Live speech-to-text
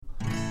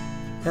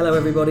Hello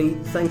everybody,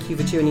 thank you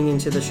for tuning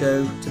into the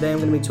show. Today I'm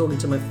going to be talking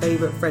to my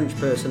favourite French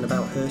person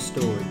about her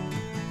story.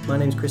 My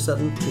name's Chris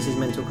Sutton, this is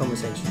Mental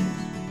Conversations.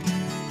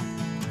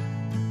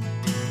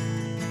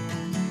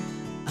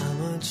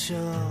 I'm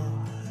unsure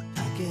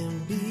I can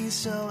be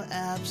so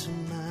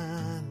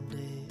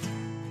absent-minded.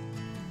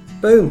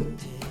 Boom!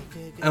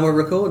 And we're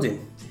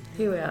recording.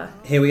 Here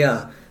we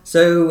are.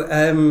 So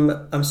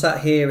I'm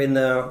sat here in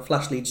the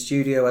Flashlead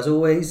studio as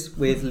always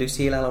with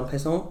Lucille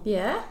Alain-Pesson.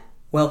 Yeah.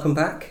 Welcome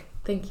back.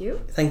 Thank you.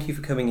 Thank you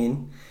for coming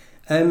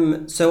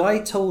in. So I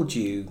told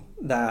you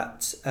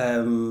that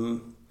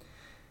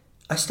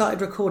I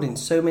started recording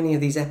so many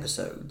of these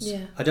episodes.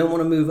 Yeah. I don't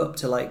want to move up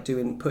to like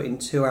putting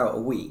 2 out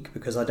a week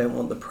because I don't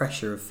want the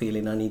pressure of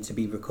feeling I need to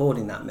be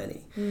recording that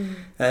many.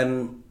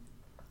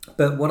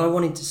 But what I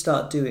wanted to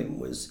start doing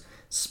was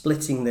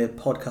splitting the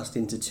podcast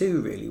into two,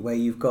 really, where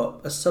you've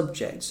got a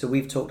subject. So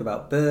we've talked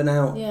about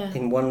burnout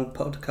in one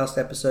podcast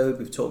episode.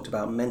 We've talked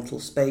about mental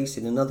space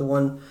in another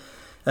one.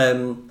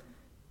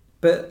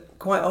 But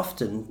quite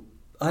often,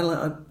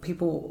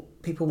 people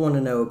want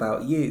to know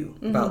about you,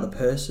 about the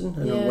person,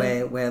 and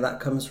where that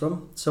comes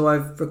from. So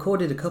I've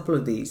recorded a couple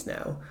of these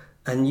now,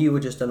 and you were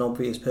just an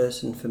obvious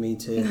person for me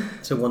to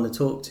want to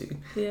talk to.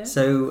 Yeah.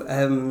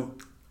 So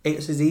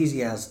it's as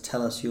easy as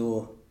tell us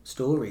your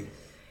story.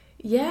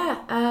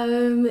 Yeah.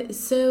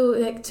 So,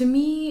 like, to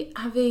me,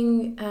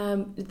 having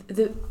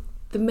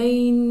the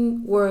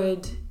main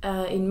word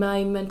in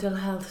my mental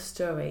health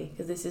story,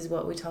 because this is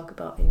what we talk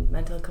about in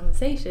Mental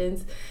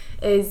Conversations,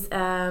 is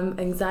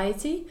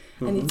anxiety.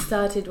 And it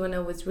started when I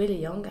was really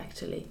young,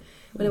 actually.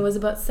 When I was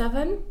about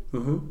 7,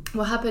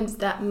 what happened is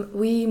that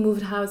we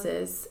moved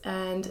houses,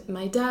 and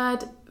my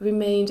dad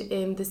remained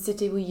in the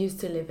city we used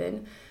to live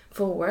in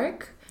for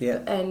work.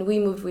 Yeah. And we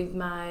moved with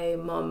my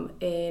mom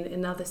in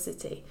another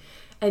city.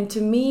 And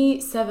to me,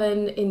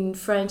 7 in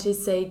French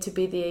is said to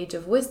be the age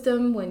of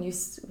wisdom, when you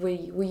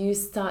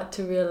start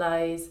to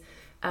realize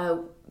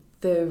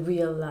the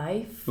real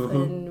life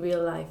and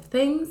real life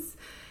things.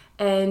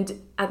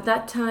 And at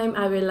that time,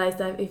 I realized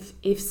that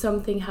if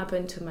something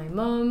happened to my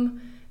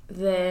mom,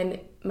 then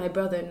my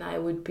brother and I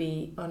would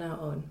be on our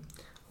own.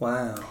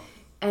 Wow.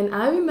 And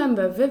I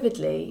remember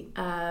vividly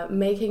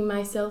making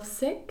myself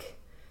sick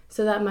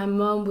so that my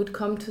mom would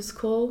come to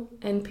school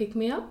and pick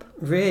me up.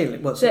 Really?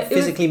 What, so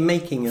physically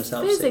making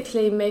yourself sick?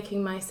 Physically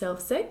making myself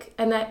sick.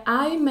 And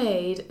I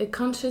made a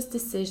conscious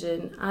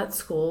decision at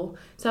school.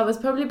 So I was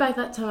probably, by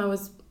that time I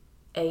was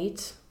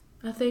 8,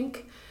 I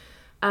think.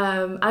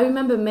 I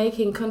remember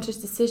making conscious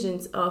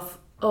decisions of,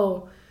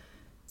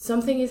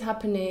 something is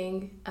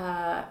happening.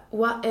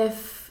 What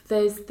if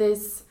there's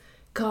this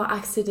car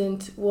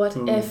accident? What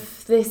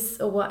if this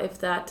or what if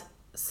that?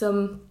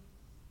 Some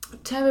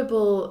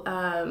terrible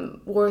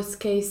worst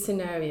case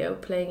scenario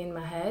playing in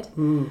my head.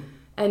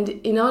 And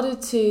in order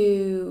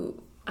to,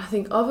 I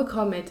think,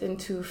 overcome it and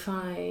to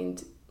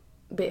find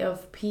a bit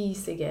of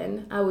peace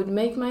again, I would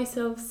make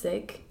myself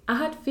sick. I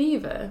had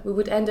fever. We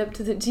would end up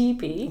to the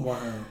GP.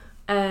 Wow.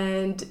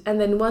 And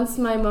then once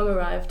my mum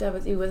arrived,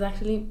 it was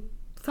actually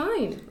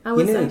fine. I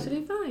was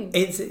actually fine.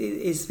 It's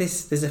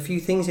this. There's a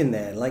few things in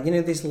there, like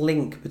this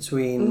link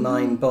between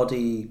mind,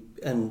 body,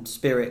 and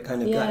spirit,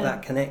 kind of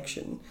that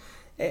connection.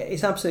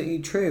 It's absolutely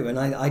true, and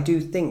I do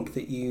think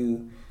that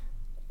you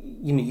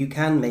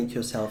can make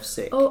yourself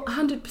sick.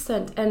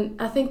 100%.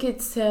 And I think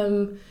it's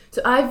so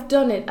I've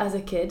done it as a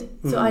kid,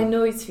 so I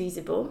know it's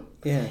feasible.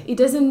 Yeah. It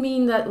doesn't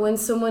mean that when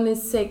someone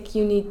is sick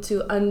you need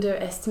to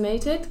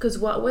underestimate it, because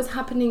what was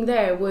happening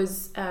there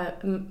was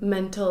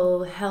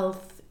mental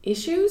health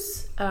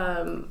issues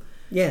and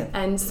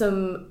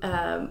some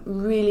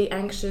really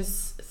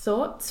anxious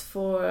thoughts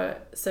for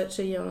such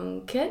a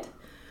young kid.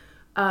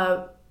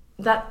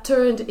 That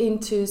turned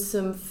into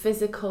some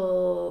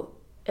physical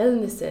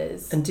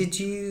illnesses. And did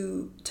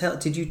you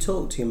talk to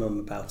your mum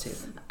about it?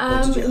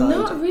 Or did you hide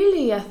not it?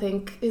 really, I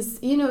think. It's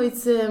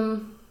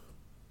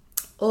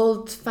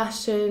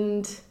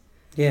old-fashioned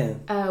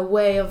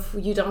way of,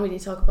 you don't really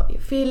talk about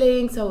your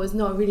feelings. I was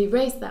not really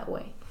raised that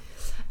way.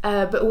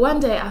 But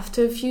one day,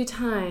 after a few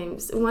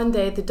times,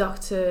 the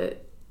doctor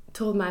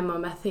told my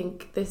mum, I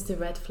think this is a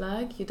red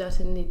flag. Your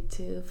daughter need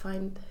to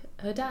find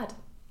her dad.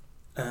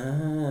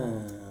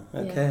 Ah,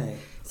 okay. Yeah.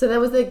 So that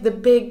was like the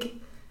big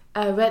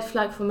red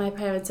flag for my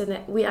parents,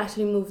 and we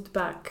actually moved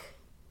back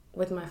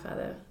with my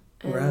father.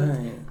 And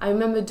right. I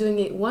remember doing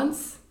it one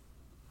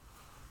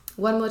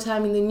more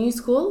time in the new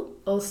school,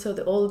 also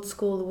the old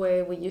school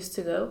where we used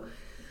to go.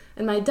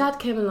 And my dad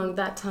came along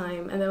that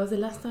time, and that was the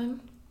last time.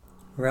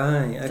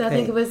 Right, okay. So I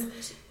think it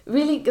was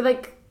really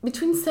like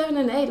between 7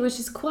 and 8, which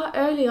is quite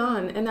early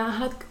on, and I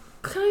had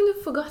kind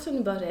of forgotten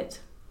about it.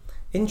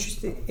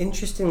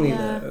 Interestingly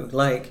though,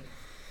 like,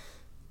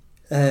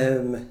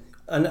 and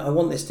I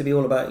want this to be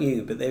all about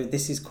you, but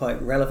this is quite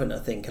relevant, I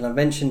think, and I've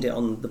mentioned it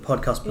on the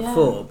podcast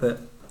before, but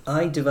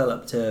I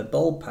developed a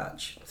bald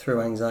patch through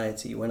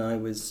anxiety when I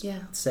was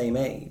the same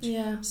age,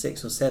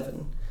 6 or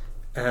 7,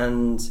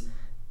 and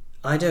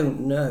I don't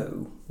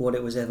know what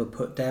it was ever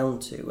put down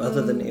to,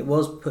 other than it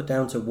was put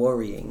down to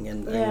worrying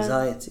and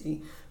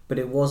anxiety, but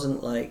it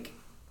wasn't like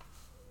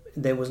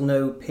there was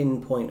no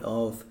pinpoint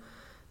of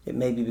it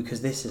may be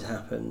because this has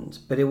happened,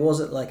 but it was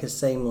at like a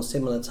same or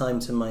similar time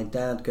to my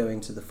dad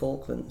going to the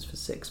Falklands for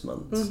 6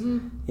 months,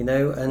 you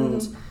know,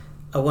 and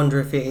I wonder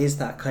if it is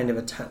that kind of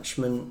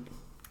attachment.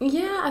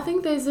 Yeah, I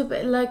think there's a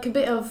bit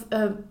of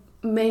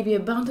maybe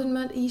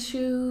abandonment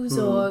issues,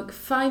 or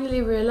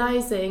finally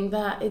realizing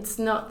that it's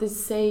not the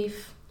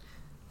safe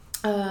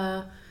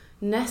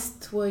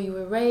nest where you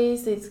were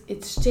raised.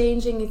 It's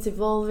changing, it's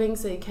evolving,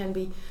 so it can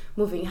be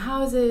moving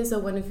houses, or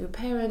one of your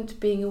parents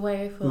being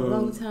away for a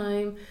long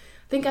time.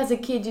 I think as a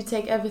kid you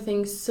take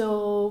everything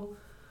so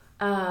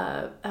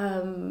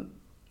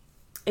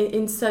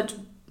in such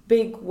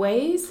big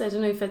ways. I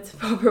don't know if that's a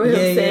proper way of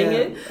saying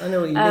it. I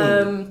know what you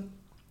mean.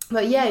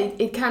 But yeah,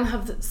 it can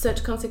have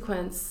such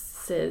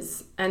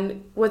consequences.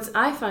 And what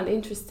I found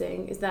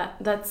interesting is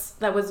that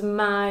was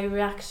my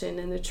reaction,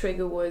 and the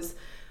trigger was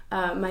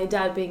my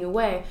dad being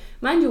away.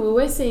 Mind you, we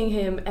were seeing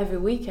him every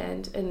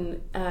weekend,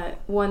 and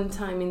one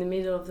time in the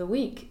middle of the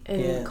week,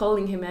 and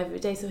calling him every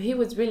day. So he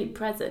was really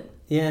present.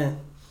 Yeah.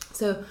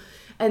 So,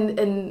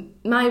 and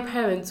my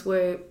parents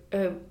were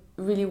a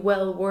really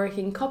well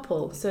working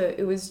couple. So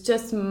it was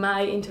just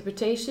my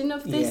interpretation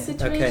of this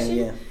situation. Okay,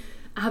 yeah.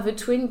 I have a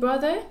twin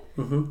brother,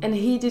 and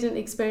he didn't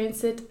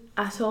experience it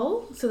at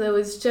all. So that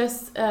was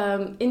just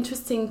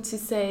interesting to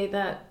say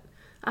that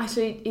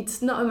actually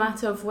it's not a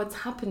matter of what's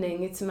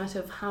happening, it's a matter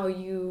of how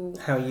you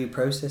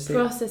process it,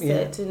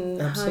 and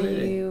absolutely.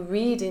 how you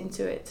read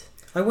into it.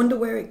 I wonder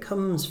where it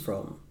comes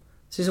from.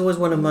 This is always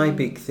one of my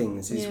big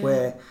things, is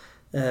where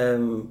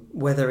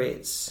whether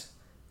it's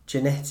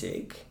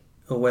genetic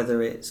or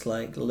whether it's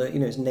like, you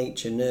know, it's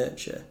nature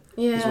nurture,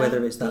 is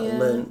whether it's that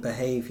learnt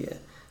behaviour.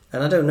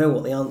 And I don't know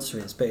what the answer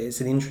is, but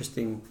it's an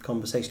interesting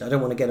conversation. I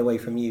don't want to get away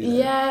from you there.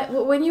 Yeah,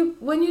 well, when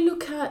you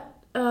look at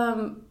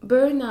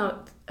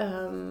burnout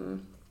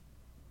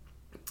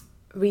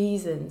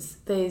reasons,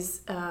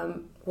 there's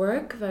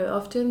work very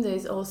often,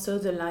 there's also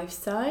the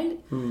lifestyle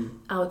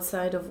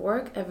outside of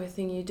work,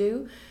 everything you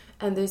do,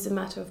 and there's a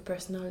matter of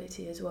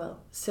personality as well.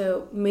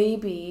 So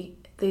maybe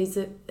there's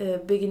a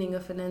beginning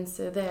of an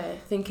answer there,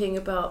 thinking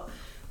about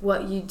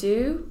what you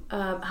do,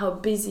 how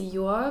busy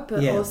you are,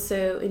 but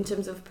also in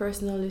terms of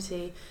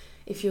personality.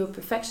 If you're a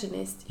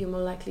perfectionist, you're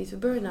more likely to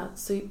burn out.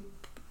 So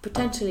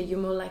potentially you're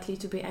more likely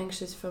to be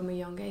anxious from a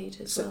young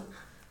age as well.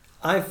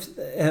 I've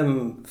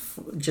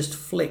just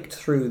flicked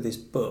through this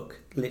book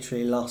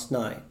literally last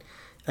night,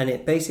 and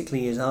it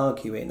basically is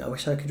arguing, I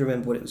wish I could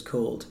remember what it was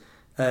called.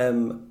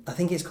 I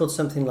think it's called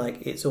something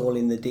like It's All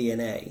in the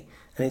DNA,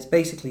 and it's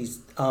basically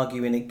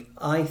arguing,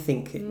 I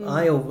think,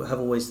 I have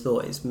always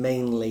thought it's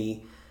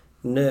mainly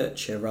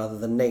nurture rather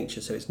than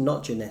nature, so it's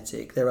not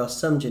genetic. There are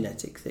some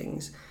genetic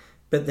things,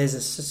 but there's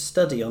a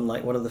study on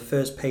like one of the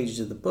first pages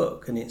of the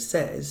book, and it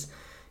says,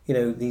 you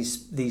know,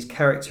 these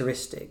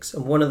characteristics,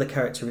 and one of the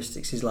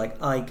characteristics is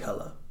like eye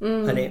colour,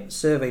 and it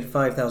surveyed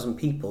 5,000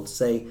 people to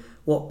say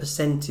what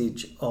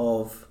percentage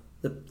of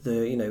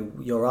the you know,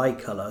 your eye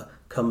colour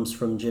comes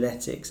from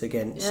genetics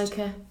against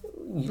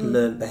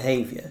learnt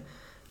behaviour.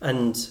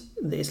 And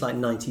it's like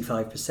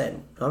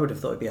 95%. I would have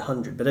thought it'd be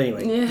 100, but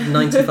anyway,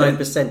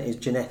 95% is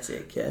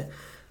genetic. Yeah.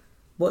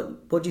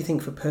 What do you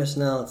think for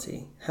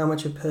personality? How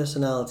much of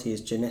personality is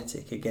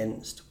genetic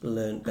against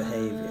learnt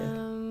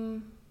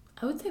behaviour?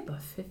 I would say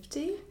about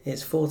 50.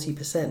 It's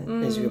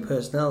 40% is your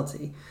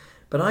personality,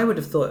 but I would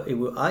have thought it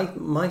would.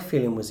 My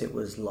feeling was it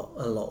was a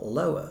lot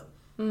lower,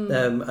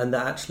 and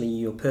that actually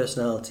your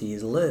personality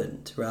is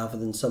learnt rather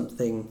than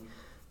something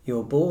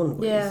you're born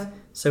with. Yeah.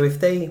 So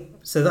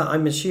that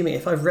I'm assuming,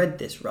 if I've read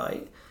this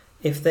right,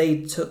 if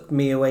they took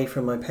me away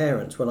from my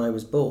parents when I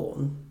was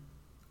born,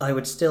 I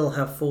would still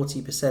have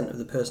 40% of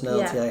the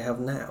personality I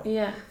have now.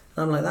 Yeah.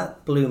 I'm like,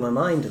 that blew my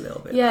mind a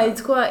little bit. Yeah,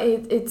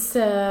 it's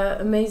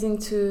amazing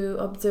to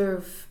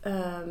observe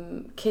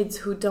kids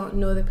who don't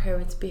know their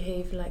parents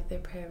behave like their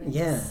parents.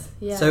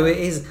 Yeah. So it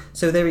is.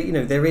 So there, you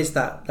know, there is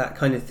that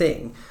kind of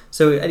thing.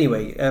 So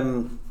anyway,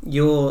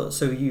 your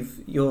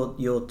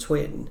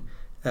twin.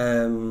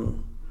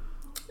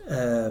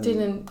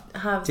 Didn't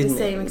have the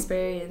same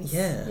experience.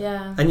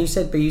 Yeah. And you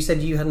said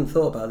you hadn't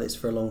thought about this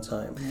for a long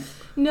time.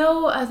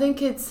 No, I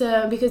think it's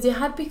because it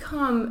had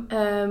become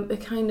a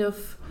kind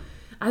of,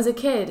 as a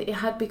kid, it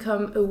had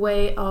become a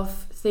way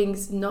of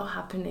things not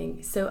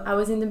happening. So I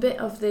was in a bit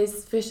of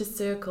this vicious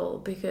circle,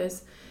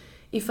 because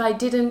if I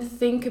didn't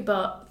think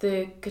about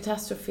the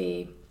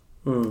catastrophe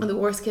or the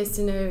worst case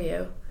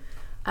scenario,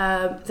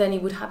 then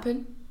it would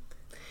happen.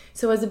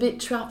 So I was a bit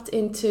trapped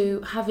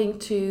into having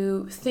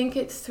to think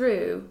it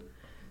through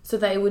so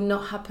that it would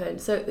not happen.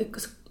 So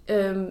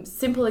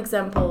simple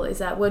example is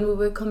that when we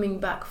were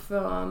coming back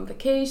from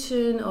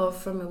vacation or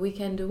from a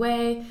weekend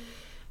away,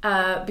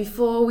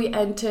 before we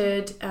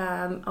entered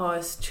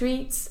our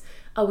streets,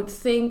 I would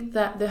think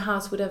that the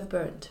house would have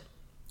burned.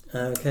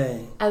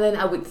 Okay. And then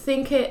I would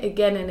think it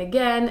again and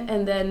again,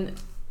 and then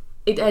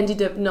it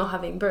ended up not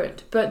having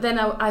burned. But then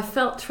I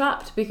felt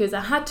trapped because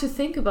I had to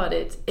think about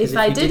it. If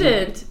I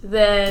didn't,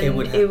 then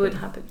it would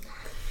happen.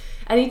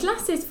 And it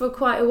lasted for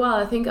quite a while,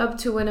 I think up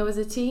to when I was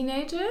a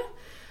teenager.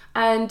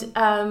 And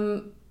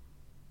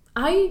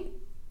I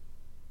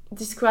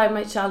describe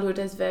my childhood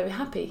as very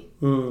happy,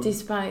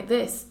 despite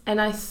this.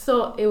 And I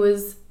thought it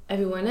was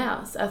everyone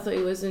else. I thought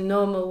it was a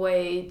normal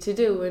way to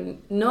do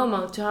and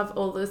normal to have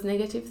all those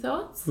negative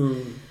thoughts.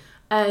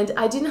 And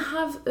I didn't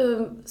have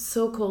a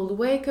so-called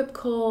wake-up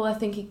call. I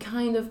think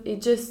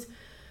it just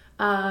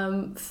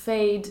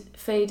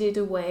faded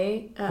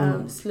away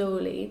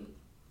slowly.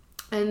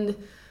 And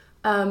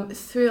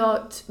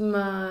throughout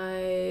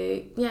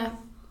my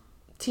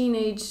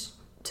teenage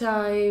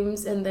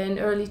times and then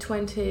early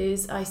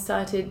 20s, I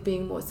started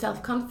being more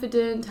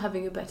self-confident,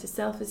 having a better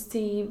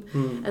self-esteem,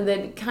 and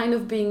then kind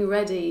of being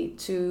ready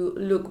to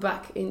look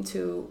back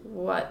into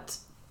what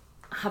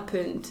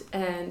happened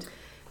and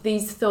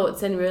these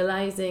thoughts, and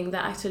realizing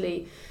that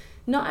actually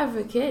not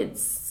every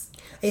kid's.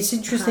 It's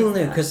interesting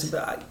though,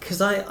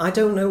 because I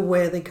don't know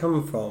where they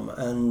come from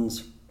and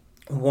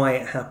why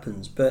it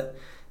happens, but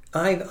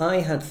I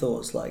had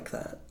thoughts like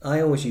that.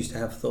 I always used to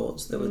have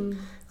thoughts that were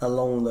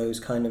along those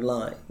kind of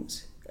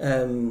lines.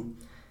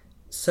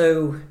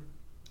 So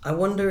I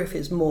wonder if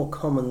it's more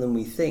common than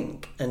we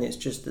think, and it's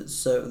just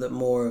that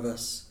more of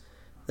us,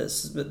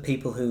 that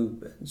people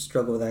who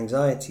struggle with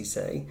anxiety,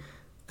 say,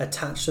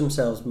 attach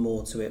themselves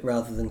more to it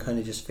rather than kind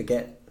of just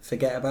forget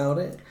about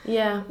it.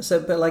 Yeah. So,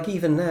 but like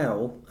even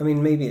now, I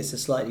mean, maybe it's a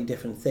slightly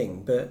different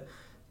thing, but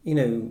you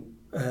know,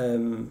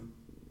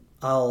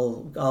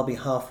 I'll be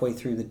halfway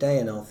through the day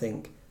and I'll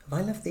think, have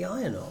I left the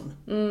iron on?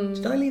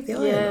 Did I leave the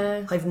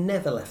iron on? I've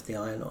never left the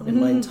iron on in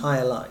my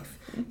entire life.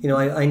 You know,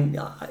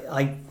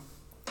 I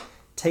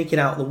take it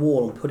out the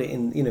wall and put it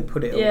in, you know,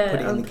 put it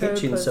in the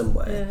kitchen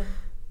somewhere. Yeah.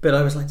 But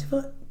I was like,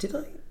 did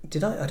I?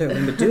 I don't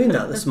remember doing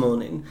that this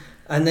morning.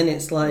 And then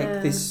it's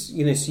like this,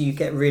 you know, so you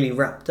get really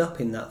wrapped up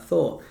in that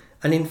thought.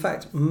 And in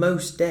fact,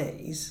 most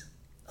days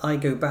I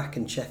go back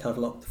and check I've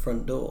locked the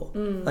front door.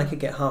 I could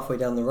get halfway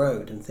down the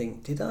road and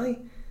think, did I?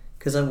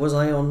 Because was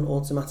I on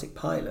automatic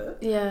pilot?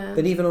 Yeah.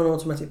 But even on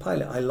automatic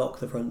pilot, I lock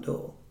the front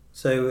door.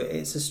 So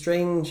it's a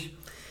strange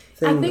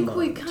thing. I think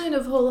we kind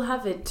of all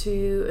have it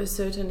to a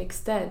certain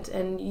extent,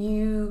 and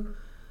you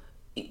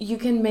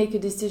can make a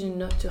decision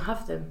not to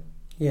have them.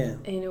 Yeah.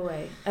 In a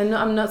way. And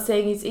I'm not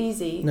saying it's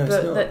easy, no,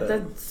 but it's not,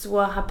 that's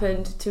what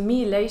happened to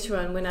me later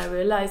on when I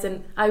realised.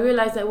 And I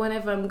realised that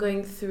whenever I'm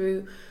going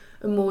through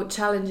a more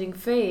challenging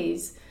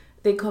phase,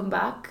 they come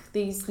back,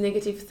 these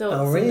negative thoughts.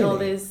 Oh, really? And all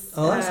this.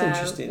 Oh, that's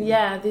interesting.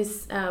 Yeah,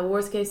 this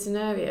worst case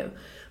scenario.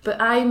 But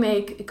I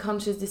make a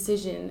conscious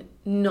decision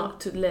not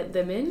to let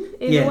them in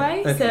a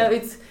way. Okay.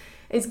 So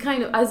it's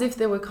kind of as if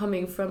they were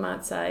coming from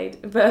outside,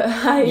 but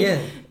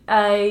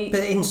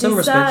but in some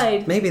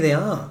respects, maybe they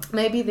are.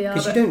 Maybe they are.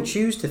 Because you don't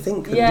choose to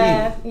think them, do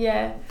you?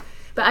 Yeah.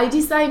 But I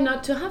decide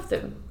not to have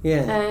them.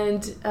 Yeah.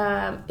 And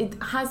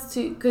it has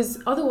to,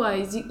 because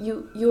otherwise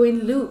you're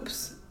in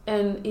loops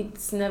and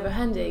it's never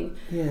ending.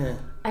 Yeah.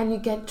 And you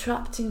get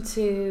trapped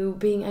into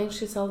being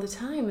anxious all the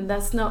time, and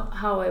that's not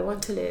how I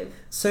want to live.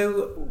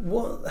 So,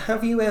 what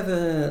have you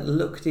ever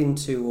looked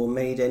into or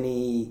made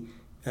any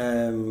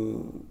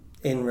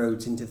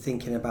inroads into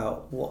thinking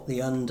about what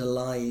the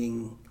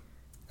underlying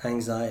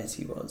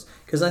anxiety was?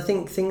 Because I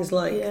think things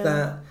like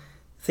that,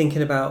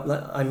 thinking about,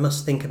 like, I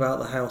must think about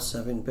the house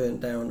having burnt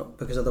down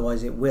because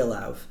otherwise it will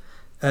have.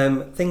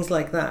 Things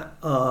like that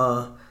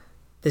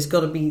there's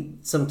got to be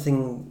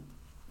something,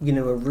 you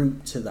know, a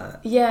root to that.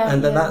 Yeah.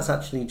 And that's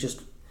actually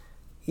just,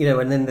 you know,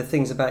 and then the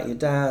things about your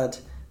dad,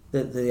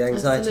 the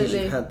anxieties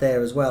you've had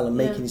there as well, and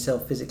making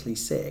yourself physically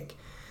sick.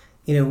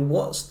 You know,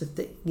 what's the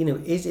thing, you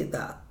know, is it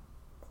that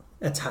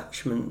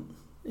attachment?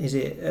 Is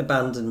it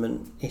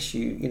abandonment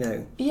issue, you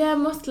know? Yeah,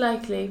 most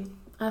likely.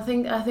 I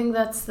think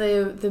that's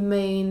the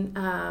main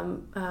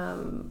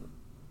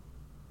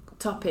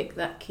topic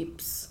that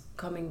keeps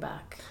coming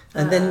back.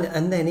 And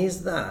then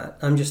is that,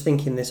 I'm just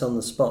thinking this on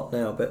the spot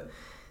now, but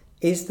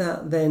is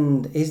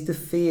the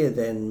fear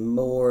then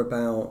more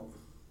about,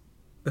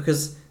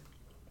 because,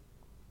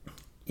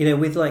 you know,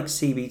 with like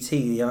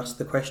CBT, you ask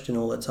the question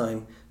all the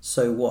time,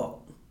 so what?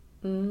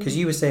 Because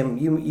you were saying,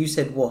 you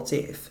said what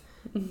if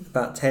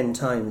about 10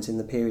 times in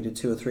the period of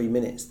 2 or 3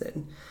 minutes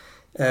then,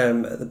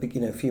 at the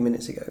beginning, a few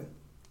minutes ago.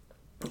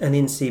 And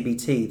in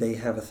CBT, they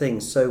have a thing,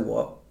 so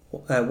what?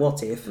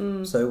 What if,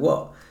 so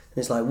what? And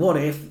it's like, what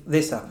if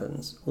this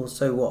happens? Or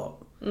so what?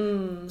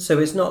 So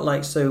it's not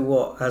like, so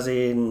what, as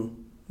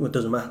in, well, it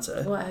doesn't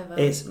matter. Whatever.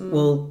 It's,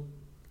 well,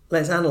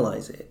 let's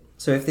analyse it.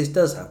 So if this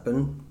does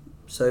happen,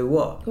 so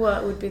what?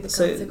 What would be the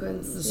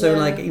consequence? So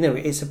like, you know,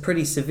 it's a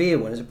pretty severe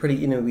one. It's a pretty,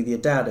 you know, with your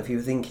dad, if you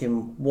were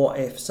thinking, what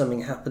if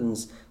something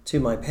happens to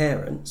my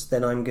parents,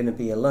 then I'm going to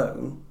be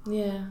alone.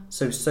 Yeah.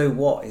 So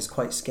what is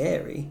quite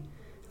scary.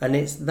 And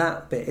it's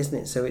that bit, isn't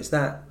it? So it's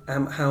that,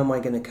 how am I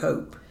going to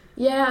cope?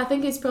 Yeah, I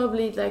think it's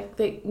probably like,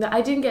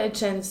 I didn't get a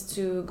chance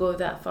to go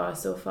that far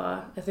so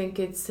far. I think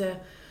it's,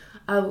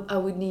 I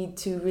would need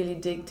to really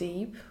dig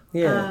deep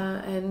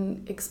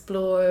and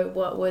explore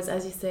what was,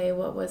 as you say,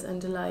 what was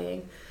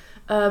underlying.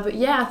 But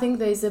yeah, I think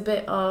there's a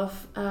bit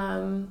of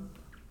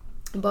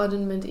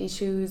abandonment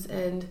issues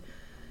and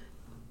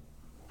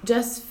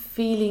just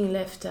feeling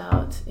left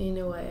out in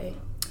a way.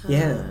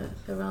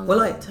 around well,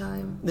 that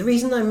time. The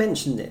reason I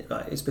mentioned it,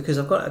 right, is because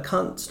I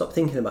can't stop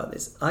thinking about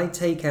this. I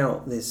take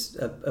out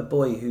a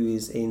boy who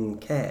is in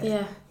care.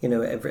 Yeah. You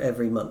know,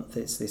 every month.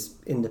 It's this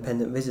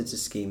independent visitor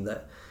scheme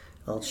that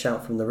I'll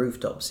shout from the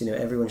rooftops. You know,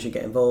 everyone should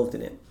get involved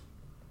in it.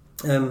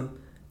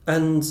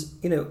 And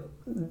you know,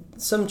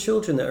 some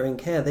children that are in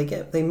care,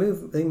 they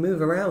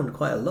move around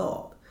quite a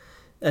lot,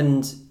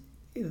 and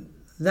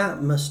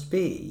that must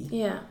be.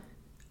 Yeah.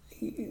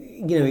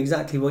 You know,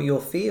 exactly what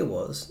your fear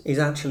is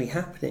actually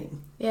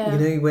happening. Yeah. You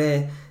know,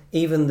 where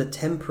even the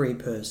temporary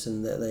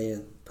person that they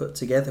are put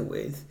together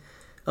with,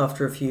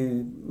 after a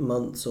few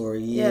months or a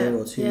year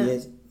or 2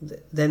 years,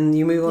 then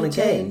you move on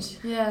again. Change.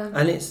 Yeah.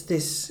 And it's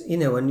this, you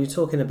know, when you're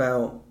talking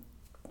about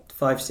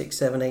 5, 6,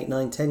 7, 8,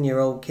 9,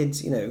 10-year-old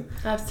kids, you know.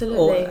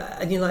 Absolutely.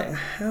 And you're like,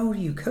 how do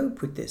you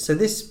cope with this? So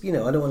this, you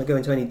know, I don't want to go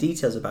into any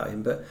details about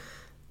him, but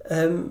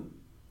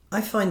I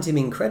find him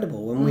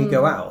incredible when we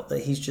go out,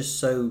 that he's just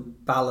so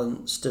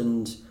balanced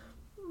and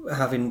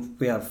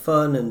we have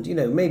fun, and you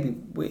know, maybe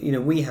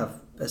we have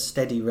a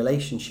steady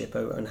relationship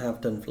and have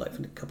done for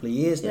a couple of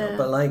years now,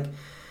 but like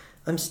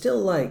I'm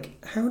still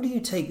like, how do you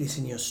take this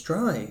in your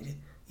stride?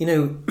 You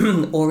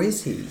know, or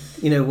is he?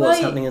 You know,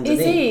 what's happening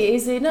underneath?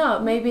 Is he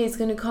not? Maybe it's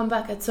going to come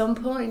back at some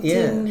point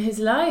in his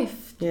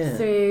life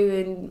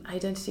through an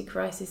identity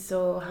crisis,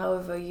 or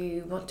however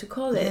you want to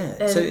call it.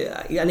 Yeah. So,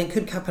 and it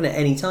could happen at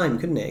any time,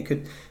 couldn't it? It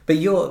could. But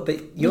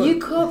you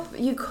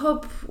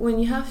cope when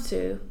you have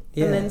to,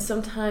 and then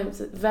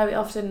sometimes, very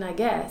often, I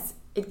guess,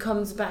 it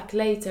comes back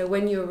later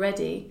when you're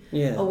ready,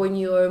 or when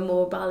you're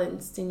more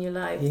balanced in your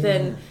life.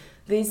 Then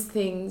these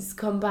things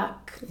come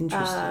back.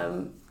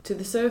 To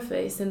the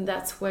surface, and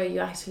that's where you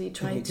actually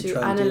try to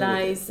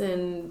analyze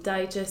and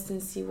digest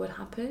and see what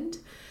happened.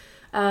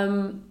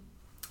 And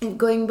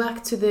going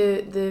back to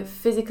the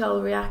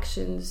physical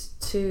reactions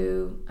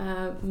to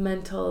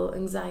mental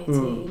anxiety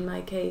in my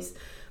case,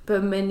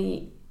 but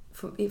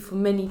for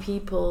many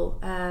people,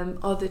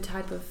 other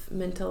type of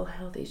mental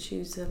health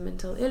issues,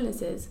 mental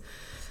illnesses,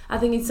 I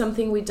think it's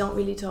something we don't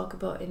really talk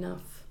about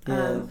enough.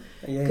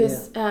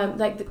 Because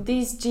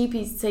these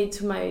GPs say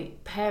to my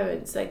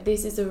parents, like,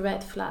 this is a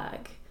red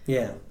flag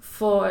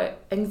for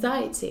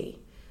anxiety,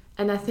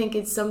 and I think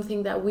it's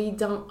something that we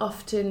don't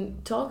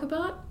often talk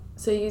about.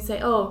 So you say,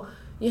 oh,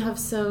 you have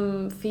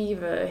some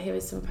fever, here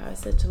is some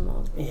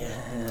paracetamol.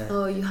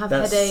 Oh, you have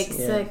headaches,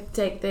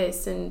 take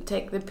this and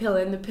take the pill,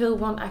 and the pill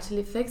won't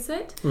actually fix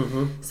it.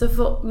 So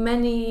for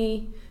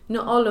many,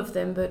 not all of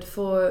them, but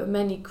for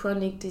many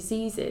chronic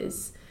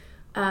diseases,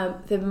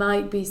 there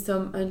might be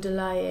some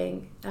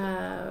underlying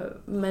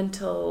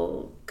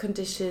mental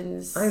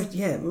conditions.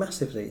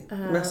 Massively.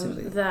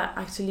 That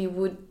actually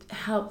would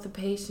help the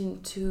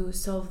patient to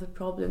solve the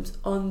problems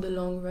on the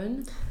long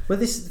run. Well,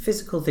 this is the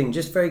physical thing,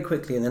 just very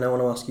quickly, and then I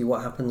want to ask you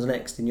what happens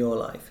next in your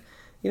life.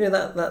 You know,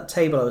 that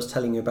table I was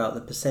telling you about,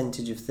 the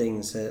percentage of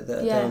things that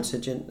are down to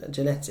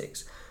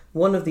genetics.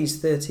 One of these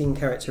 13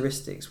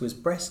 characteristics was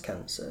breast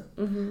cancer.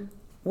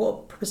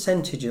 What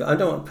percentage of... I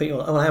don't want to put you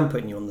on... Oh, I am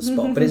putting you on the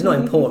spot, but it's not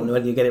important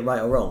whether you get it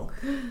right or wrong.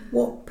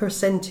 What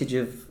percentage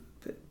of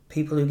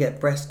people who get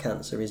breast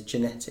cancer is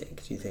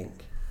genetic, do you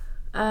think?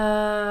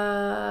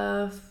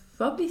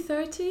 Probably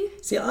 30.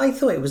 See, I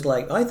thought it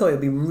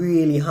would be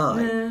really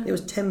high. It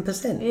was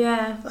 10%.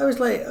 Yeah. I was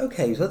like,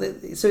 okay,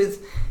 so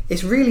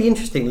it's really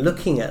interesting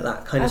looking at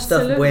that kind of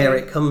stuff, where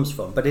it comes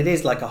from. But it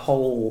is like a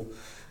whole...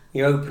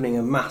 You're opening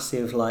a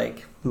massive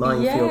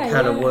minefield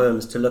can of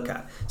worms to look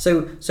at.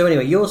 So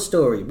anyway, your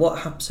story. What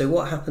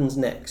happens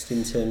next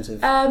in terms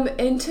of?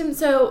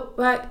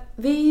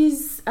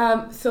 These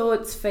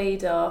thoughts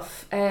fade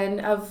off,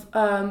 and I've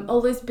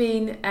always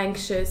been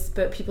anxious,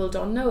 but people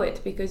don't know it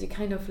because you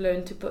kind of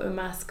learn to put a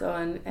mask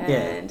on,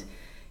 and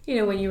you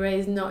know, when you're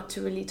raised not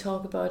to really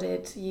talk about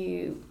it,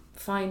 you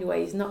find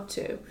ways not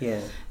to. Yeah.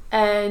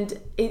 And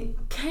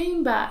it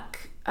came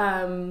back.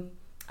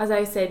 As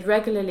I said,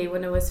 regularly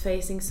when I was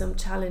facing some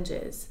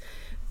challenges,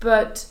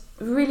 but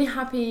really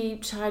happy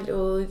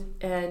childhood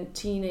and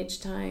teenage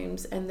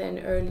times, and then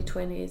early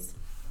 20s.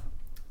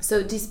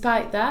 So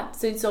despite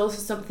that, it's also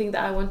something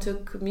that I want to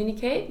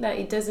communicate, that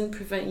it doesn't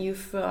prevent you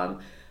from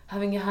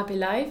having a happy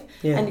life.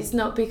 And it's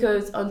not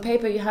because on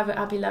paper you have a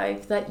happy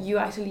life that you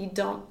actually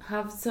don't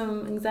have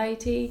some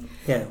anxiety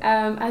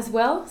as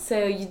well.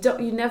 So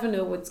you never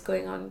know what's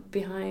going on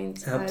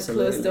behind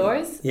closed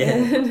doors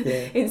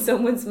in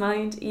someone's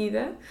mind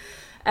either.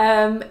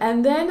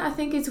 And then I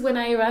think it's when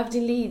I arrived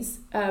in Leeds,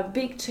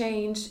 big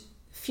change,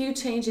 few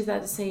changes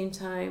at the same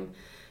time.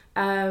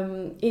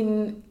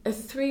 In a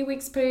 3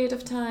 weeks period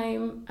of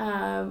time,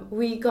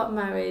 we got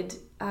married,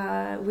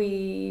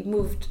 we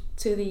moved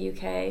to the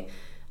UK.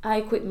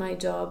 I quit my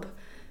job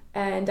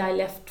and I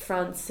left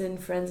France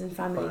and friends and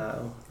family.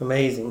 Wow,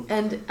 amazing.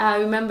 And I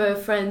remember a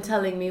friend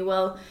telling me,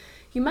 well,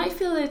 you might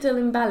feel a little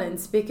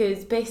imbalanced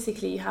because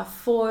basically you have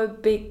 4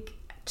 big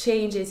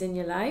changes in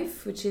your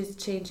life, which is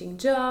changing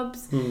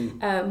jobs,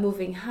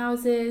 moving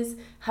houses,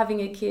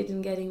 having a kid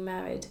and getting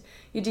married.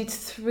 You did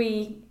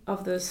 3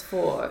 of those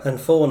 4.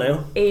 And 4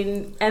 now.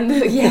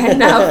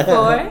 Now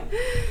 4.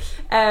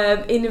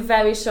 in a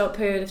very short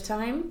period of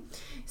time.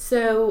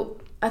 So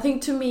I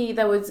think to me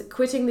that was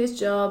quitting this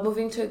job,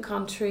 moving to a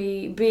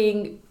country,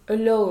 being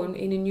alone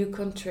in a new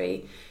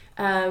country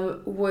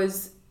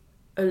was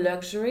a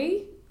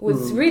luxury,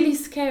 was really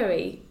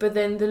scary. But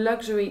then the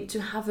luxury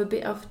to have a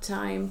bit of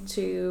time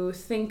to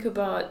think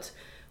about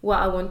what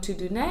I want to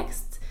do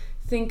next,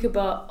 think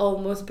about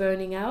almost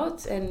burning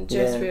out and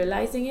just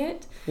realizing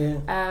it.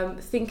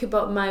 Think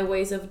about my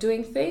ways of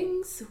doing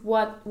things.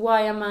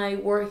 Why am I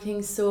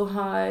working so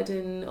hard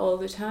and all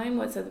the time?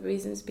 What are the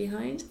reasons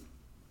behind?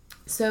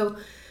 So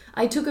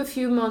I took a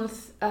few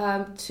months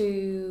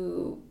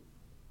to,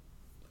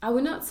 I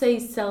would not say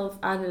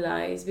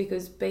self-analyze,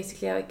 because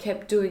basically I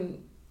kept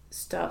doing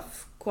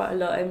stuff quite a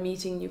lot and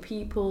meeting new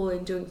people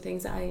and doing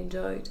things that I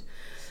enjoyed.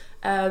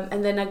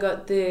 And then I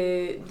got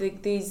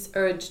this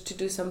urge to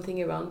do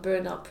something around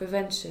burnout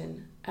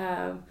prevention,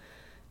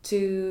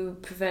 to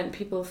prevent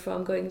people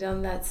from going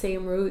down that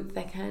same route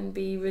that can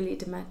be really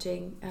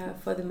damaging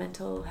for the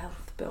mental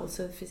health, but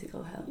also the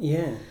physical health.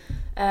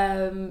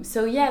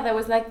 So that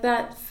was like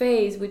that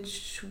phase,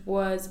 which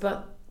was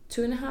about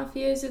 2.5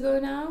 years ago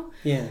now.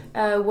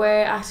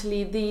 Where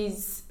actually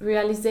these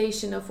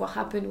realization of what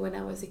happened when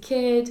I was a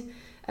kid,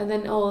 and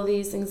then all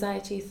these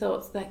anxiety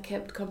thoughts that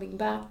kept coming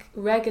back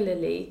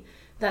regularly,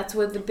 that's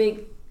what the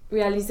big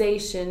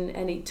realization,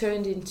 and it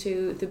turned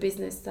into the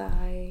business that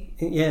I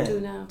do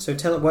now. So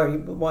tell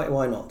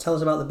why not? Tell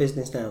us about the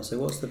business now. So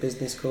what's the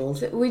business called?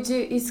 So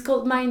it's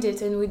called Mind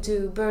It, and we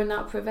do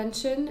burnout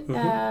prevention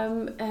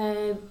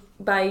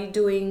by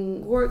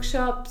doing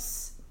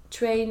workshops,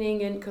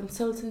 training and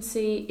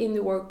consultancy in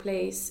the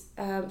workplace.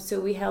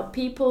 So we help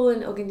people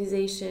and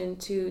organization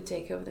to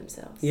take care of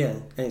themselves.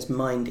 Yeah, and it's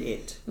Mind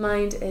It.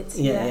 Mind It.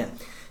 Yeah.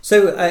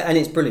 So and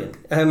it's brilliant.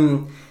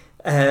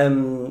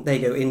 There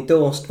you go,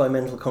 endorsed by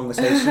Mental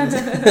Conversations.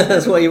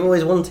 That's what you've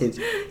always wanted.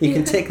 You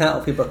can tick that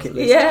off your bucket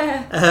list.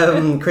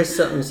 Chris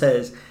Sutton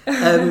says.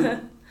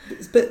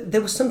 But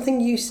there was something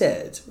you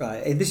said,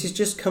 right? This has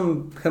just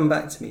come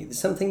back to me. There's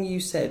something you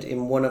said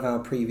in one of our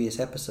previous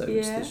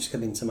episodes that just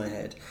come into my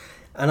head,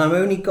 and I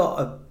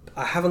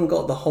haven't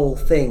got the whole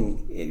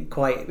thing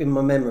quite in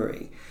my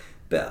memory,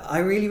 but I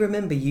really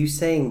remember you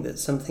saying that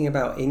something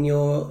about in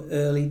your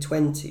early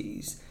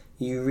 20s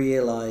you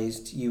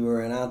realised you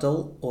were an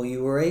adult, or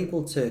you were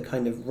able to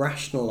kind of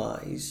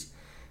rationalise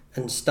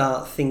and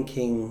start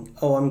thinking,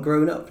 oh, I'm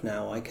grown up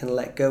now, I can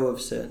let go of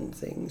certain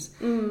things.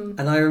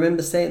 And I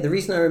remember saying, the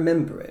reason I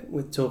remember it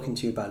with talking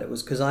to you about it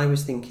was because I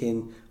was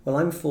thinking, well,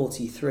 I'm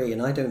 43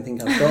 and I don't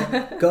think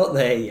I've got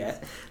there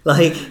yet.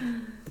 Like,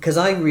 because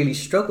I really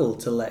struggle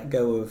to let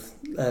go of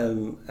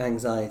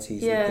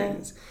anxieties and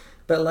things.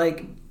 But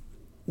like,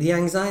 the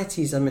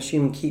anxieties, I'm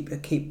assuming,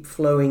 keep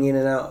flowing in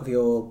and out of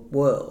your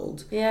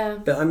world.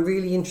 But I'm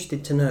really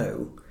interested to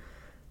know,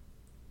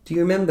 do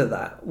you remember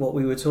what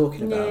we were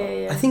talking about?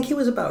 I think it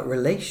was about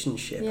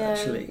relationship,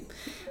 actually.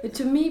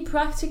 To me,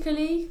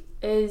 practically,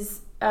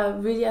 is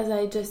really, as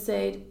I just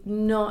said,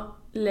 not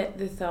let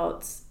the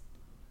thoughts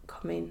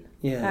come in.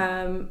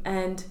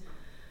 And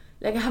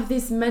like, I have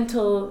this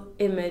mental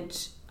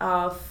image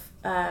of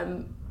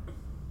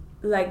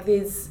like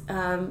this...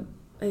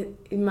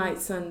 it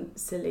might sound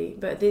silly,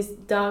 but this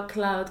dark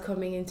cloud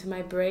coming into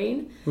my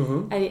brain,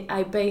 and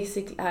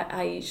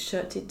I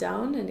shut it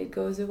down and it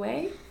goes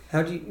away.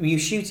 How do you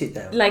shoot it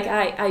down? Like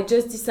I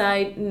just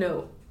decide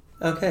no.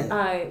 Okay.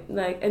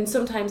 And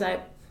sometimes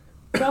I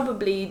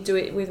probably do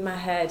it with my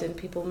head, and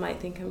people might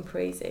think I'm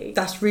crazy.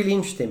 That's really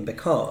interesting,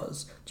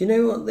 because do you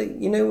know what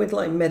with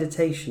like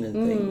meditation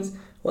and things,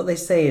 what they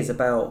say is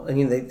about,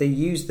 and they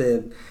use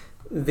the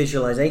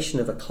visualization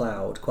of a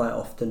cloud quite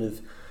often,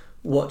 of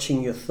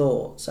watching your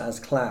thoughts as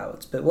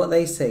clouds, but what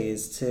they say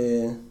is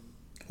to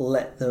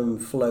let them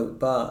float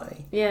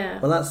by.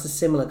 Well, that's a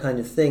similar kind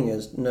of thing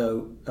as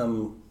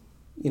pushing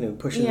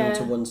them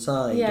to one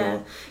side.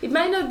 It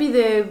might not be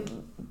the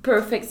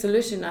perfect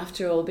solution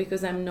after all,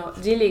 because I'm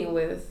not dealing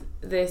with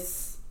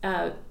this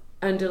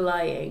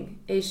underlying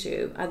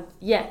issue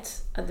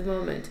yet at the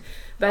moment.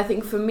 But I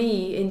think for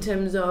me, in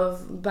terms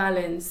of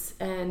balance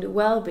and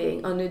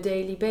well-being on a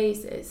daily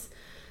basis,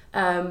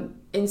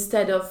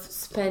 instead of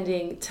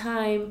spending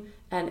time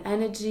and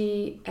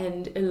energy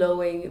and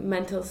allowing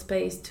mental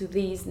space to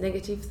these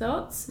negative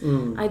thoughts,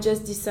 I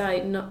just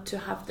decide not to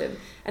have them,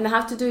 and I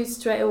have to do it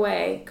straight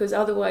away, because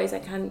otherwise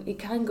it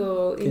can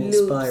go in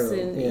loops, spiral,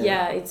 and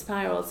it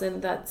spirals,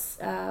 and that's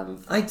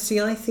I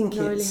think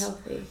not it's really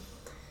healthy.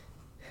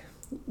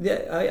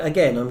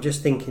 I'm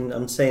just thinking,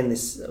 I'm saying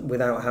this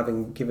without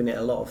having given it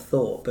a lot of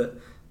thought, but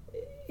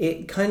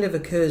it kind of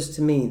occurs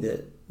to me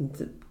that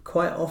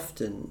quite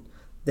often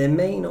there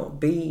may not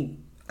be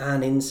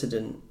an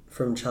incident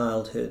from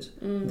childhood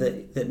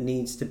that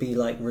needs to be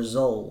like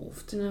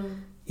resolved. No.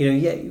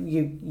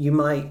 You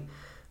might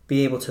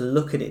be able to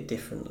look at it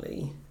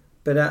differently,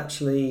 but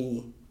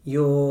actually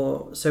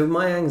so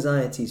my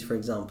anxieties, for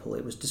example,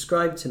 it was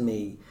described to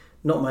me,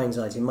 not my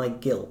anxiety, my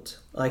guilt.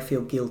 I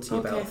feel guilty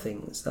about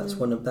things. That's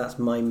that's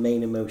my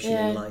main emotion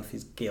in life,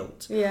 is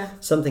guilt. Yeah.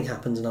 Something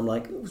happens and I'm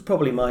like, it was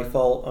probably my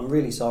fault. I'm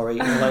really sorry.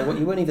 And I'm like, what?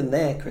 You weren't even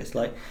there, Chris.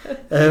 Like,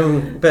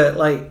 but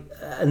like,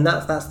 and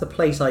that's the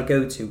place I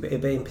go to. But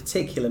in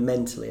particular,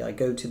 mentally, I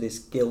go to this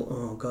guilt.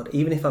 Oh God!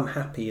 Even if I'm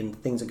happy and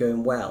things are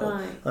going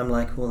well, I'm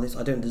like, well,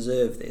 I don't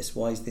deserve this.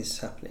 Why is this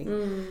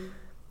happening?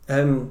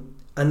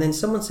 And then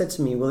someone said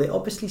to me, well, it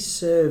obviously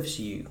serves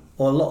you,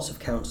 or lots of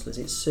counsellors,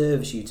 it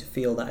serves you to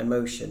feel that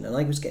emotion. And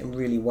I was getting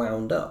really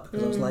wound up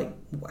because I was like,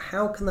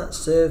 how can that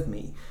serve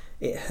me?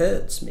 It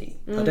hurts me.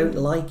 I don't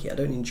like it. I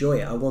don't enjoy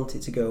it. I want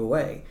it to go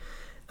away.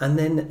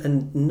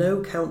 And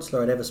no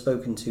counsellor I'd ever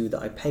spoken to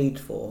that I paid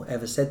for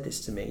ever said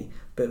this to me.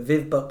 But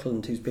Viv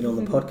Buckland, who's been on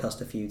the podcast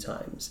a few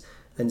times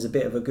and is a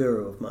bit of a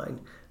guru of mine,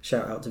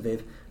 shout out to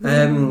Viv,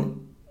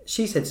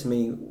 she said to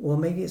me, well,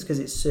 maybe it's because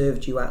it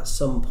served you at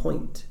some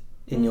point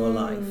in your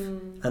life,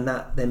 and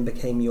that then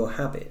became your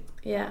habit.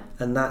 Yeah.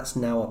 And that's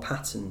now a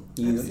pattern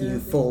you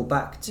fall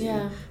back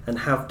to and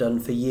have done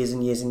for years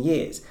and years and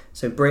years.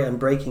 So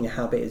breaking a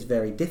habit is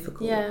very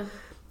difficult. Yeah.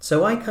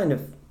 So I kind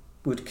of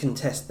would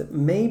contest that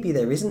maybe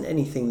there isn't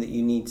anything that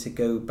you need to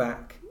go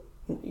back,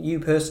 you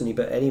personally,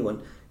 but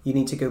anyone, you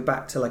need to go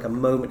back to like a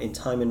moment in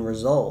time and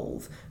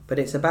resolve. But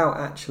it's about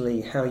actually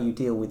how you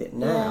deal with it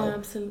now. Yeah,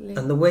 absolutely.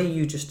 And the way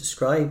you just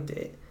described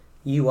it,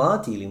 you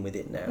are dealing with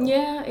it now.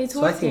 Yeah, it's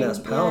so working. I think that's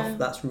powerful. Yeah.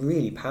 That's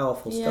really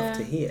powerful stuff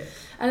to hear.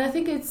 And I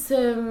think it's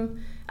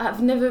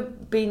I've never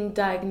been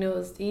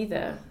diagnosed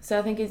either, so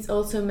I think it's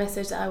also a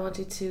message that I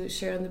wanted to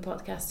share on the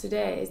podcast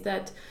today, is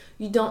that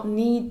you don't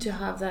need to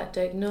have that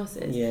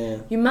diagnosis. Yeah.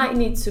 You might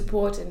need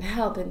support and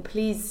help, and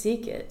please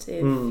seek it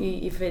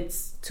if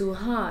it's too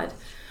hard.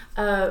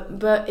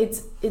 But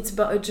it's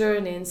about a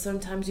journey, and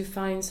sometimes you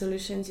find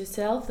solutions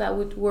yourself that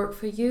would work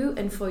for you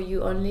and for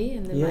you only,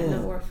 and they might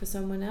not work for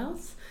someone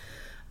else.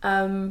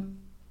 And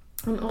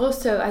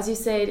also, as you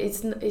said,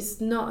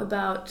 it's not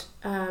about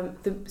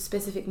the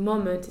specific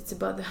moment, it's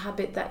about the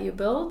habit that you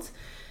built.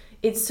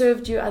 It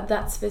served you at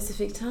that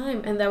specific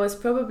time, and that was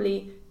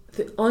probably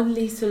the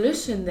only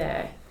solution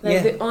there,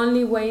 the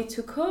only way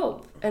to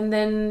cope. And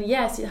then,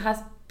 yes, it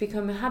has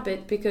become a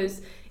habit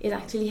because it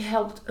actually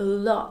helped a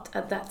lot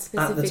at that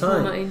specific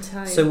moment in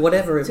time. So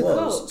whatever it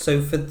was,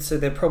 cope. so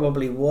there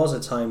probably was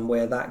a time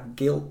where that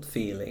guilt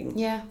feeling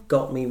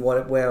got me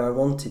where I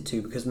wanted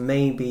to, because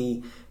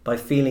maybe by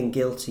feeling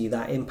guilty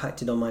that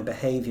impacted on my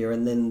behaviour,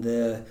 and then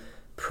the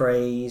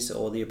praise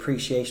or the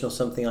appreciation or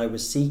something I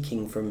was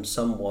seeking from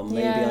someone,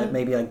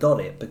 maybe I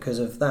got it because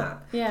of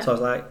that. So I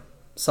was like,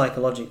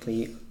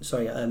 subconsciously,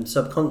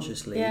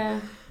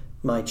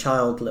 my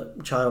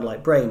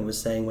childlike brain was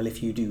saying, well,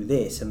 if you do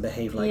this and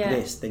behave like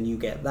this, then you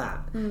get that.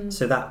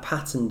 So that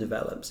pattern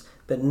develops.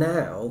 But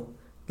now,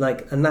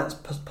 and that's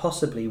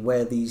possibly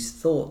where these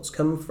thoughts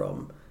come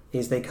from,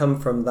 is they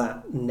come from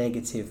that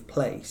negative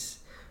place.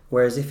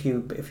 Whereas if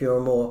you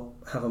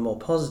have a more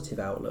positive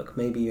outlook,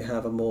 maybe you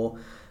have a more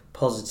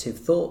positive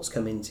thoughts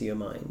come into your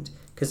mind.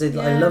 Because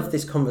I love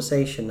this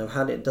conversation. I've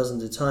had it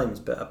dozens of times,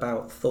 but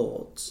about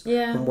thoughts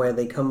and where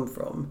they come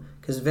from.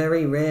 Because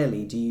very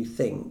rarely do you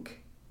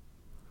think,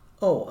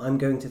 oh, I'm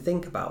going to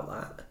think about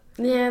that.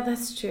 Yeah,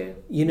 that's true.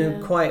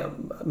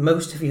 Quite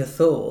most of your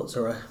thoughts,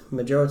 or a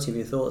majority of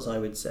your thoughts, I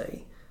would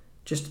say,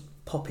 just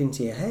pop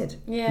into your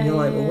head. And you're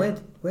like, well,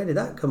 where did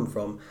that come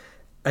from?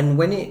 And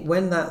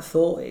when that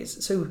thought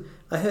is... So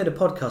I heard a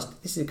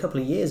podcast, this is a couple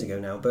of years ago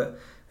now, but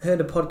I heard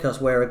a podcast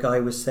where a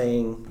guy was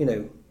saying,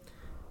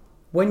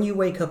 when you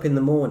wake up in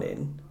the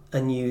morning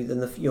and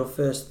your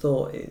first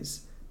thought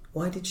is,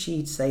 why did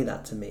she say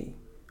that to me?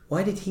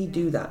 Why did he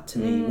do that to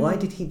me? Why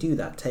did he do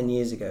that 10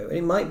 years ago? And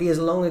it might be as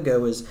long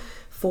ago as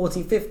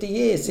 40, 50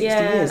 years, 60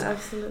 years.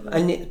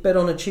 Absolutely. But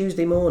on a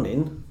Tuesday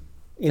morning,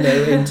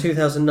 in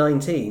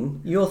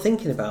 2019, you're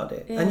thinking about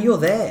it. And you're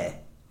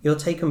there. You're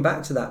taken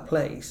back to that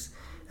place.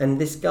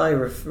 And this guy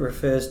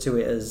refers to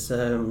it as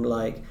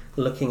like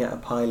looking at a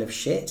pile of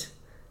shit.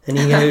 And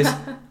he goes,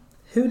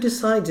 who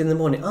decides in the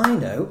morning, I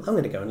know, I'm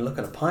going to go and look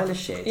at a pile of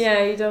shit.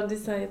 Yeah, you don't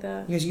decide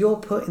that. Because you're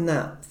putting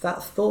that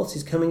thought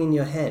is coming in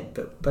your head,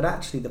 but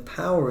actually the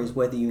power is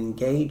whether you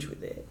engage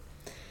with it.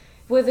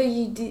 Whether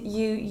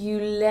you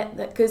let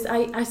that... Because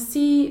I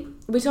see...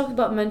 We talked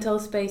about mental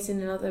space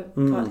in another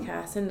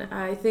podcast, and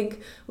I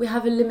think we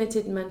have a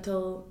limited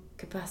mental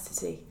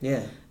capacity.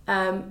 Yeah.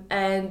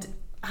 And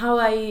how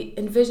I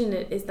envision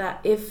it is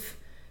that if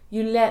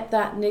you let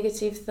that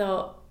negative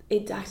thought,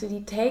 it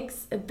actually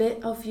takes a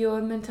bit of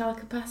your mental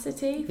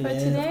capacity for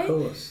today. Of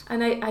course.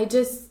 And I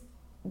just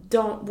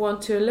don't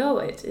want to allow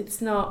it.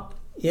 It's not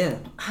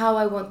how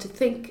I want to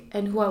think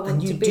and who I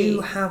want to be. And you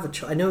do have a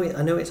choice. I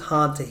know it's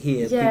hard to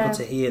hear people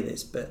to hear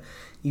this, but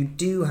you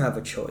do have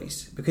a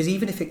choice, because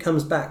even if it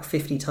comes back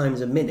 50 times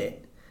a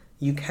minute,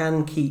 you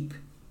can keep,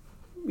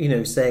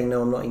 saying,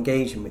 no, I'm not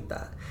engaging with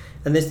that.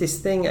 And there's this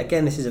thing,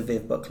 again, this is a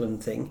Viv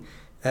Buckland thing.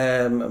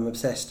 I'm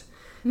obsessed.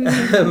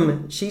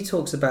 She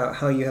talks about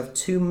how you have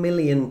 2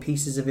 million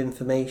pieces of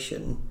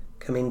information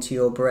come into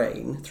your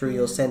brain through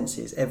your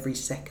senses every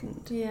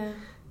second. Yeah.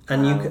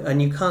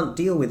 And you can't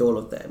deal with all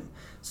of them.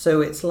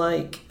 So it's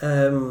like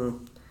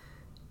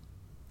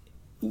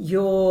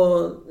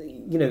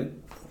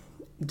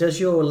does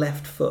your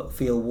left foot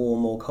feel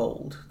warm or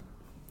cold?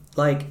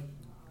 Like,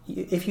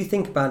 if you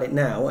think about it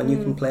now, and you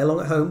can play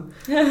along at home,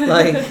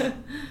 like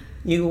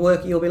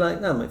you'll be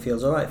like, no, it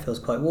feels all right, it feels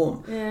quite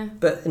warm. Yeah.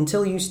 But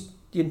until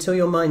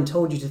your mind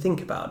told you to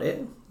think about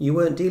it, you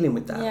weren't dealing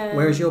with that. Yeah.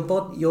 Whereas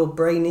your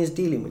brain is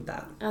dealing with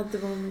that At the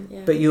moment.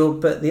 Yeah.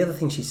 But the other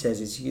thing she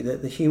says is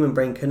that the human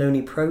brain can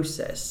only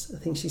process, I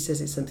think she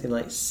says it's something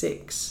like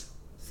 6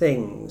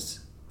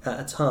 things at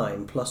a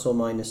time, plus or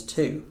minus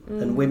 2,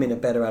 and women are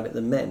better at it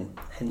than men,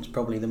 hence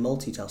probably the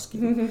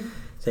multitasking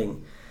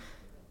thing.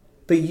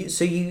 But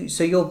so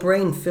your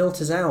brain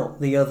filters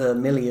out the other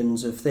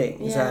millions of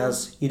things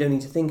as you don't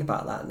need to think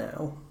about that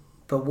now.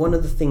 But one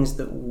of the things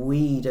that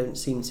we don't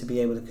seem to be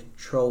able to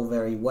control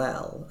very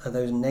well are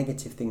those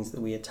negative things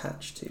that we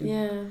attach to.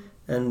 Yeah.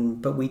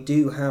 But we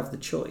do have the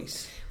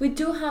choice. We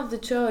do have the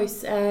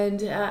choice,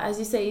 and as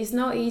you say, it's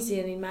not easy,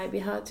 and it might be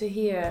hard to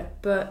hear.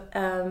 But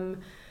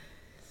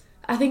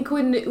I think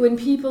when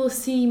people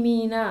see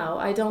me now,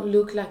 I don't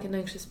look like an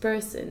anxious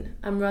person.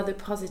 I'm rather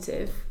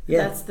positive.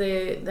 Yeah. That's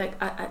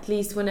at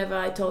least whenever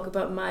I talk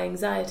about my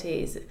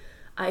anxieties,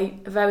 I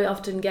very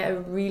often get a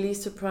really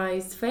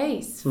surprised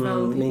face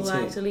from people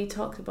I actually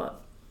talk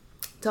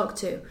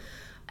to,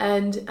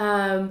 and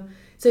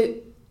so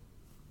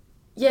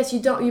yes,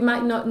 you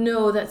might not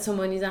know that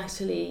someone is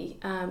actually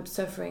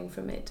suffering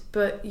from it,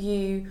 but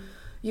you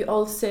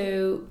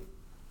also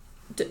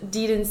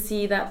didn't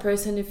see that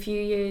person a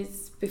few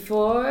years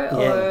before,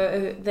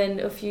 or then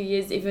a few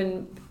years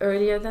even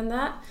earlier than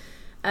that.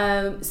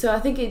 So I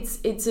think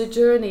it's a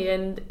journey,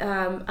 and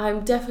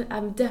I'm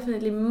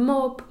definitely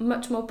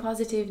much more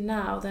positive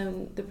now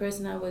than the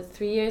person I was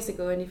 3 years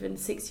ago, and even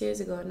 6 years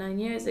ago, 9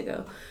 years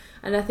ago.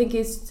 And I think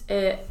it's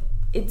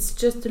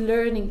just a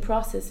learning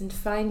process and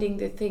finding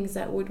the things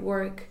that would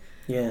work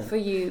for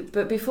you.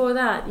 But before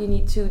that, you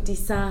need to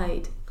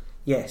decide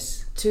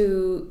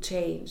to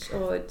change,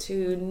 or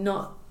to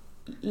not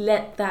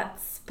let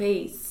that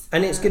space.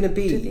 And it's going to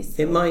be,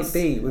 it might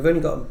be, we've only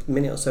got a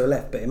minute or so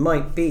left, but it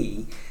might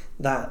be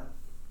that,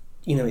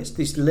 it's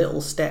these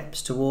little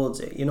steps towards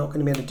it. You're not going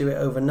to be able to do it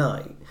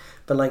overnight.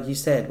 But like you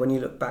said, when you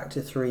look back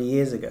to 3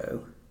 years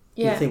ago,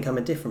 you think I'm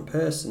a different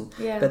person.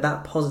 Yeah. But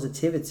that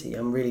positivity,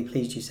 I'm really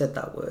pleased you said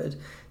that word,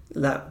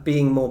 that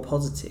being more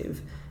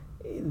positive,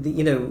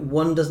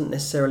 one doesn't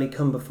necessarily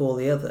come before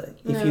the other.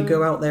 If you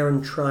go out there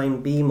and try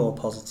and be more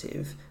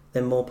positive,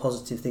 then more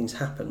positive things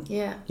happen.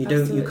 Yeah,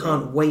 you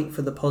can't wait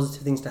for the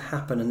positive things to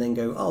happen and then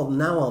go, oh,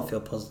 now I'll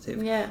feel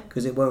positive. Yeah.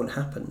 Because it won't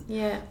happen.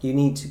 Yeah. You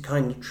need to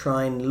kind of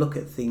try and look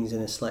at things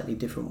in a slightly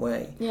different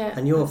way. Yeah.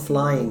 And you're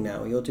flying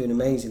now. You're doing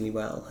amazingly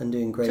well and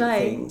doing great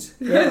things.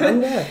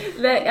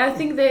 I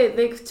think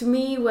to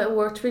me, what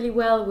worked really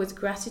well was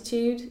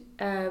gratitude.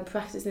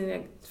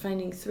 Practicing,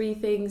 finding 3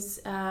 things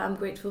I'm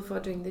grateful for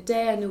during the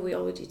day. I know we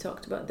already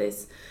talked about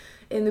this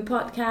in the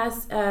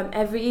podcast,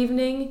 every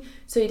evening,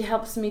 so it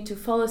helps me to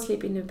fall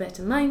asleep in a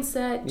better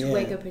mindset, to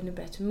wake up in a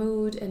better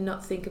mood, and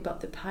not think about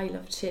the pile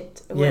of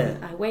shit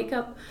when I wake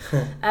up.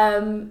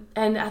 And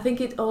I think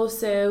it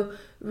also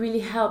really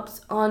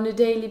helps on a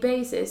daily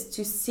basis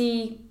to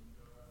see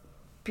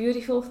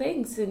beautiful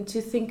things and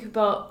to think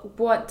about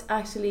what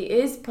actually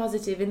is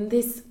positive in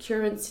this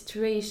current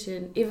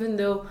situation, even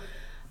though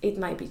it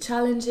might be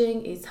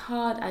challenging, it's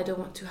hard, I don't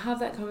want to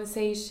have that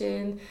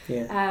conversation,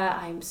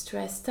 I'm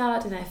stressed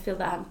out and I feel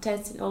that I'm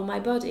tense in all my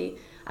body.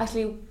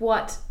 Actually,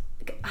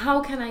 how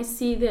can I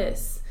see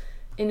this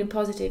in a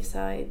positive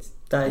side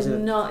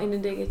and not in a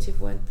negative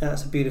one?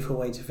 That's a beautiful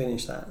way to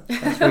finish that.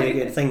 That's really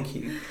good, thank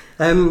you.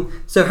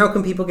 So how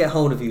can people get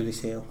hold of you,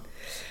 Lucille?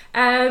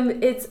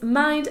 It's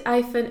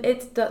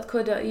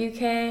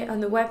mind-it.co.uk on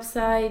the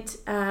website.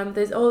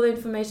 There's all the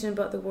information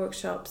about the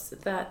workshops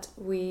that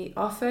we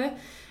offer.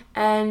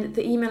 And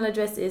the email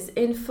address is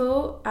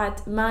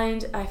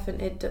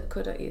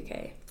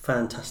info@mind-it.co.uk.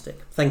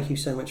 Fantastic. Thank you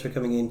so much for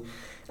coming in.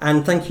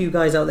 And thank you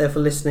guys out there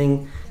for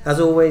listening. As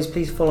always,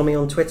 please follow me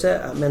on Twitter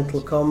at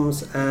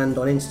mentalcoms and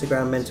on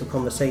Instagram, Mental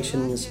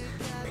Conversations.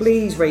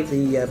 Please rate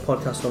the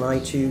podcast on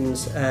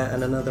iTunes,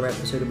 and another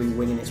episode will be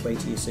winging its way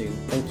to you soon.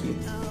 Thank you.